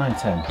 9,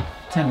 10.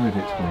 10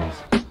 rivets,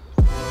 please.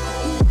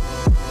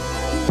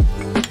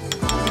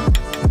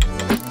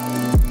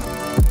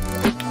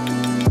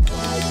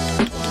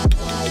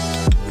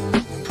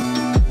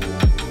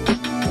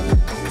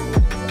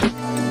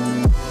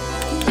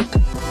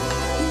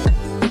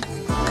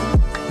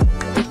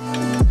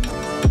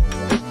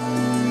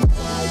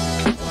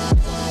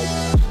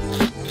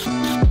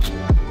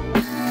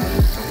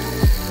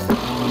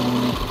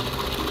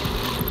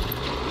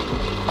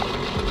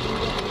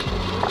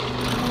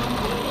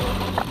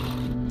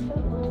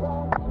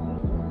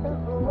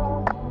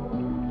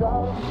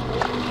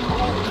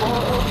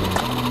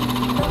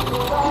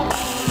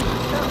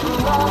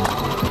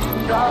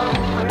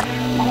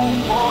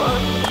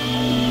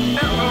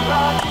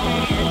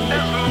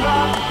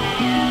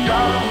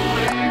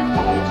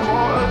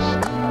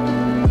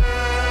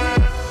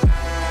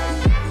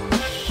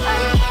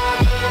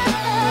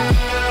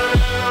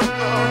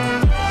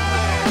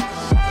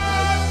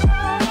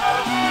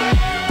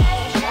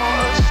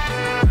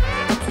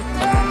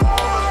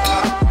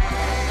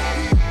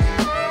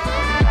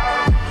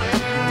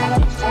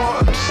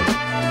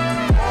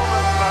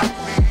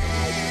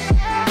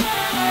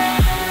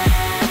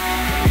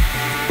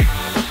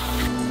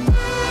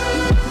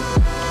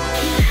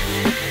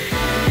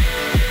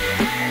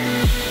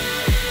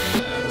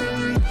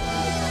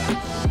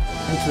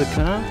 The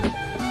car.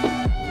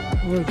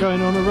 We're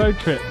going on a road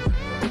trip.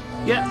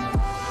 Yeah.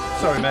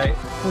 Sorry, mate.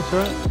 That's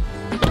right.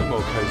 Be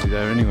more cosy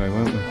there anyway,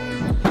 won't we?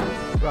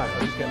 Right,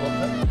 I'll just get locked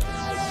up.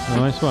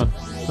 Nice one.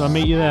 So I'll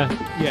meet you there.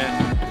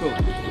 Yeah, cool.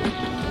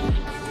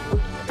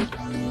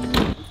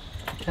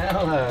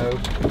 Hello.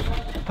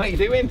 What are you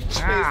doing? He's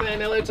saying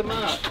hello to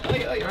Mark.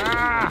 Oi, oi,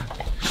 oi.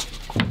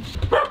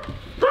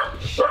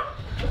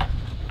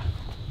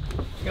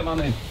 Come on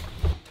in.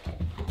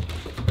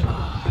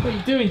 What are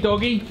you doing,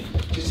 doggy?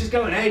 He's just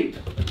going ape.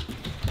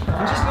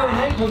 I'm just going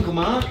ape, Uncle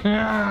Mark.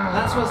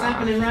 That's what's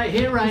happening right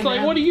here, right now. It's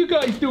like, what are you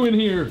guys doing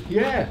here?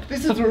 Yeah,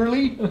 this is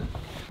early.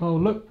 Oh,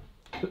 look.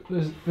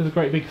 There's a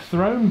great big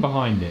throne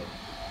behind it.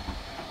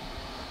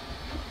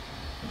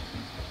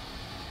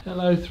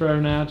 Hello,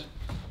 Thronad.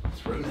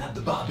 Thronad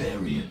the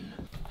Barbarian.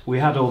 We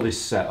had all this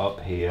set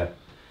up here,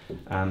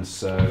 and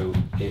so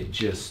it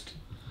just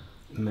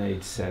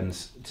made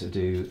sense to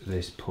do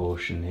this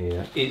portion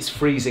here. It's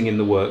freezing in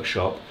the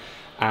workshop,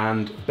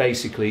 and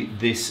basically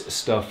this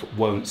stuff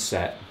won't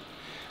set.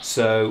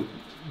 So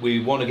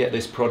we want to get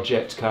this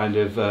project kind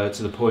of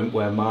to the point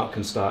where Mark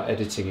can start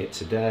editing it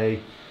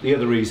today. The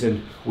other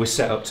reason we're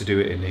set up to do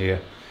it in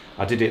here.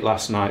 I did it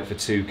last night for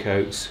 2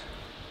 coats.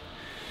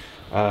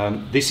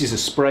 This is a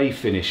spray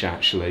finish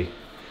actually,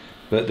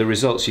 but the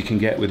results you can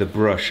get with a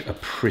brush are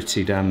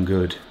pretty damn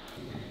good.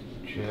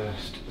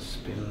 Just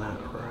spin that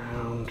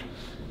around.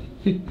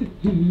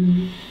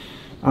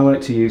 I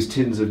like to use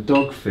tins of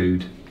dog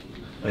food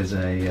as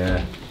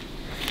a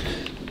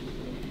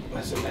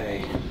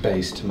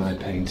base to my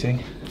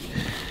painting.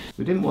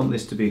 We didn't want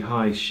this to be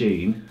high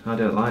sheen. I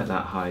don't like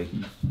that high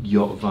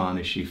yacht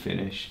varnishy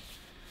finish.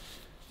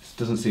 This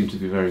doesn't seem to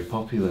be very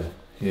popular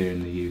here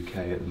in the UK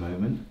at the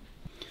moment.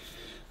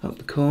 Up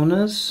the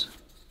corners.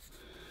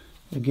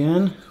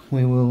 Again,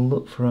 we will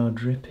look for our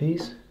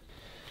drippies.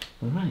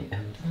 Right,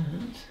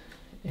 and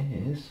that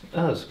is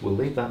us. We'll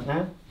leave that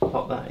now.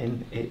 Pop that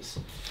in its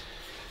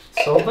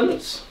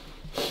solvents.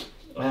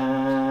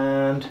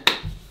 And a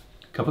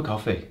cup of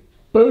coffee.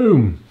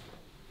 Boom!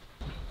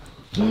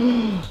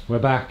 We're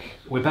back.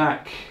 We're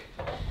back.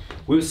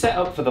 We were set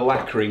up for the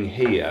lacquering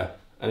here,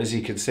 and as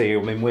you can see, I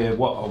mean,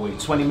 what are we,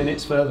 20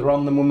 minutes further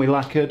on than when we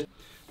lacquered?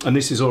 And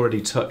this is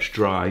already touch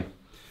dry.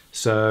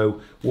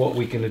 So what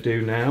we're going to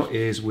do now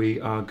is we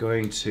are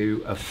going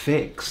to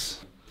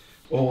affix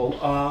all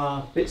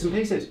our bits and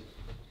pieces.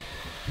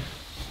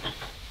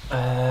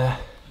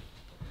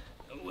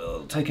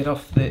 We'll take it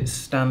off the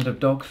stand of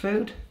dog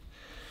food.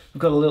 We've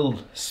got a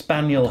little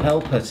spaniel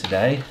helper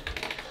today,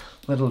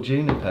 little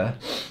Juniper.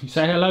 You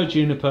say hello,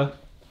 Juniper.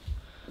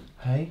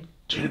 Hey?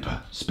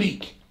 Juniper,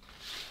 speak.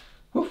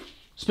 Woof.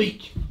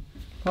 Speak.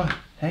 What?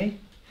 Hey?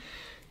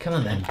 Come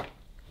on then.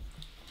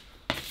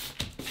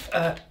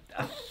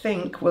 I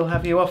think we'll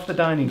have you off the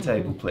dining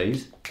table,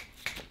 please.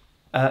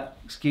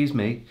 Excuse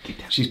me.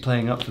 She's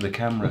playing up for the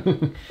camera.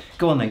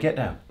 Go on then, get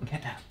down.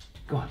 Get down.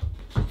 Go on.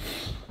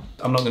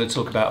 I'm not going to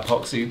talk about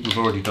epoxy. We've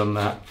already done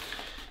that.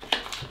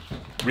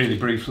 Really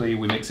briefly,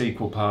 we mix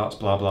equal parts,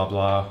 blah, blah,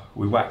 blah.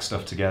 We whack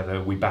stuff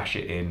together, we bash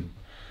it in.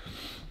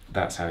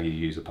 That's how you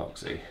use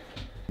epoxy.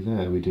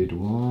 There, we did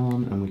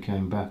one, and we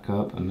came back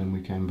up, and then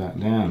we came back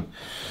down.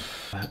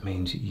 That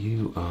means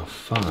you are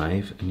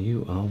 5 and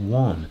you are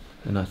 1.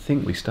 And I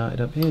think we started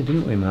up here,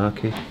 didn't we,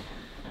 Marky?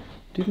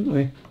 Didn't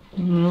we?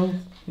 No.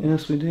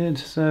 Yes, we did.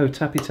 So,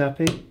 tappy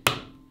tappy.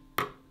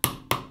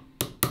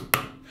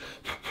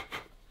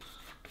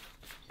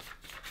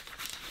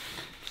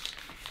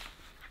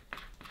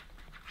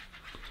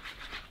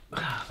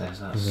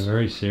 There's a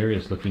very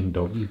serious looking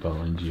doggy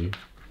behind you.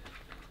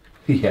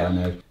 Yeah, I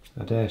know.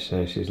 I dare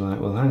say she's like,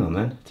 well, hang on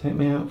then. Take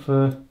me out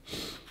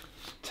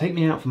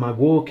for my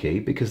walkie,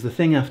 because the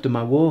thing after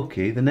my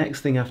walkie, the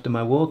next thing after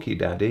my walkie,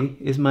 Daddy,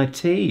 is my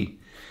tea.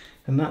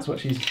 And that's what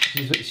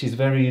she's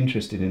very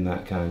interested in,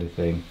 that kind of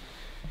thing.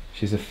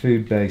 She's a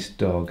food-based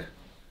dog.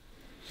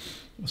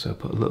 So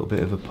put a little bit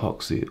of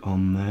epoxy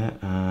on there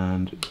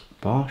and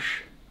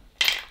bosh.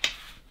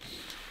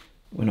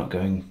 We're not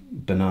going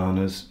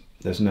bananas.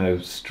 There's no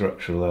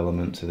structural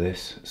element to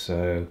this,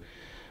 so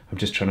I'm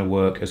just trying to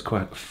work as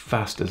quite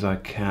fast as I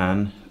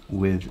can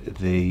with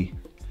the,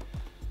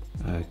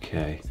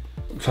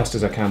 fast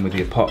as I can with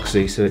the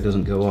epoxy so it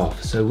doesn't go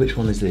off. So which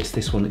one is this?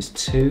 This one is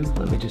 2.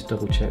 Let me just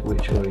double check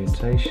which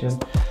orientation.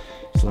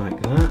 It's like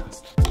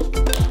that.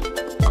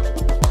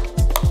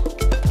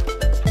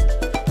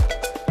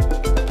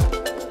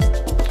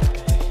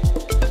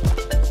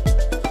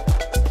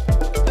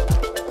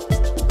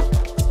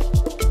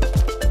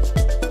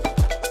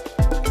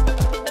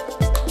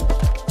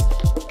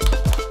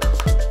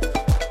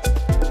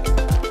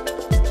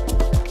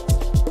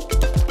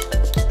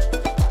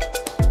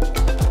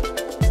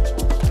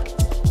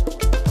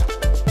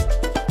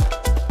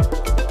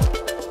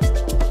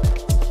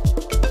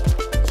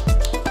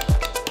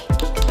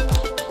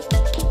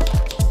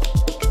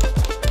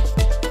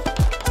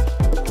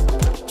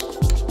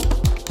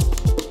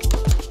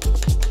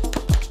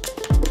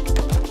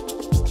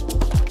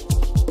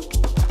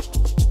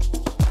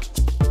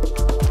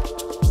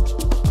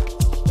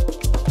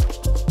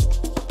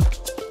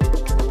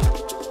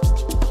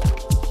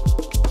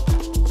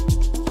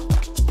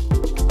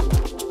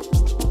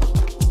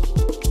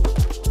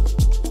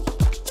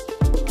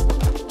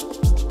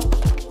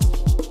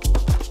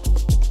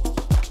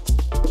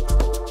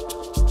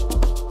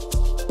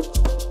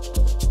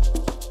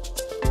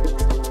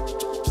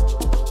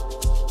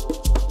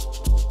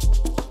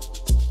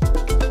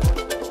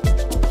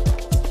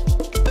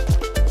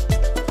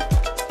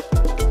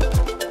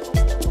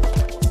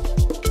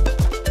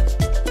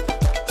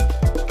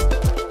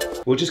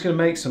 We're just going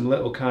to make some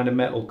little kind of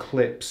metal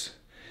clips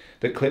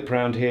that clip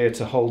around here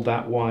to hold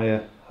that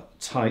wire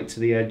tight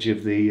to the edge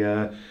of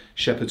the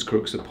shepherd's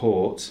crook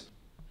support.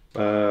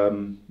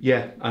 Yeah,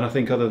 and I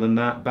think other than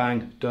that,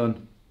 bang,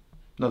 done.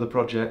 Another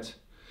project.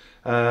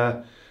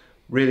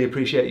 Really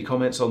appreciate your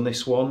comments on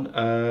this one.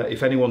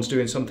 If anyone's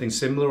doing something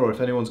similar, or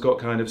if anyone's got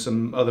kind of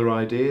some other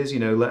ideas, you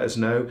know, let us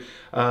know.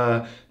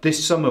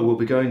 This summer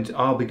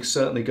I'll be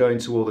certainly going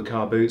to all the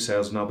car boot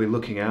sales, and I'll be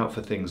looking out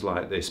for things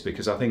like this,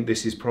 because I think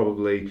this is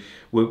probably,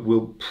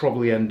 we'll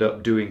probably end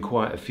up doing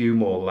quite a few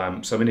more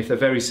lamps. I mean, if they're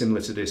very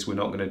similar to this, we're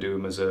not going to do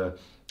them as a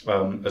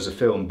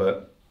film,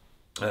 but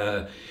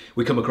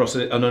we come across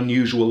an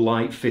unusual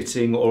light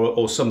fitting,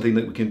 or something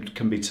that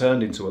can be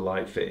turned into a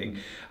light fitting,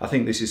 I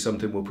think this is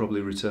something we'll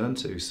probably return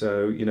to.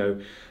 So, you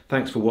know,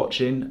 thanks for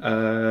watching.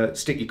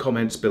 Stick your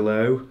comments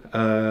below.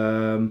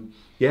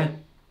 Yeah,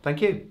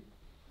 thank you.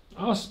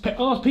 Ask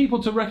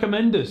people to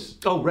recommend us.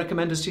 Oh,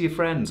 recommend us to your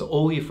friends,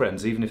 all your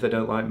friends, even if they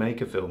don't like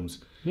maker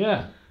films.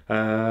 Yeah.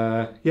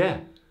 Yeah.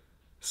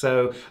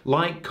 So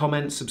like,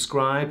 comment,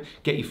 subscribe,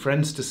 get your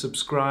friends to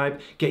subscribe,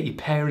 get your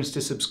parents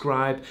to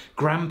subscribe.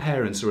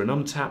 Grandparents are an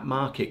untapped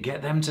market,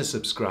 get them to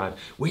subscribe.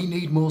 We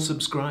need more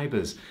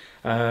subscribers,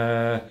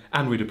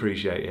 and we'd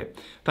appreciate it.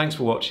 Thanks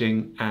for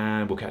watching,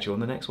 and we'll catch you on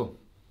the next one.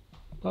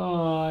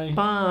 Bye.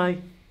 Bye.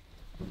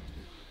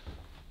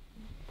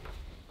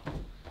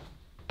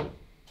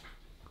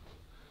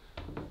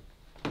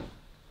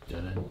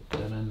 Dun,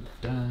 dun,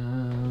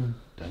 dun,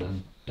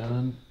 dun,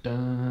 dun,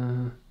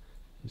 dun.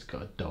 It's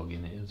got a dog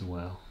in it as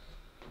well.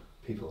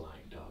 People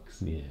like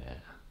dogs. Yeah.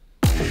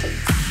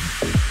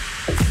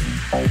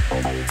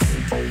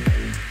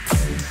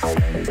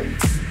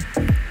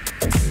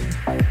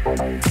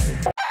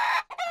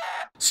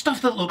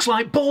 Stuff that looks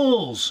like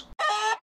balls!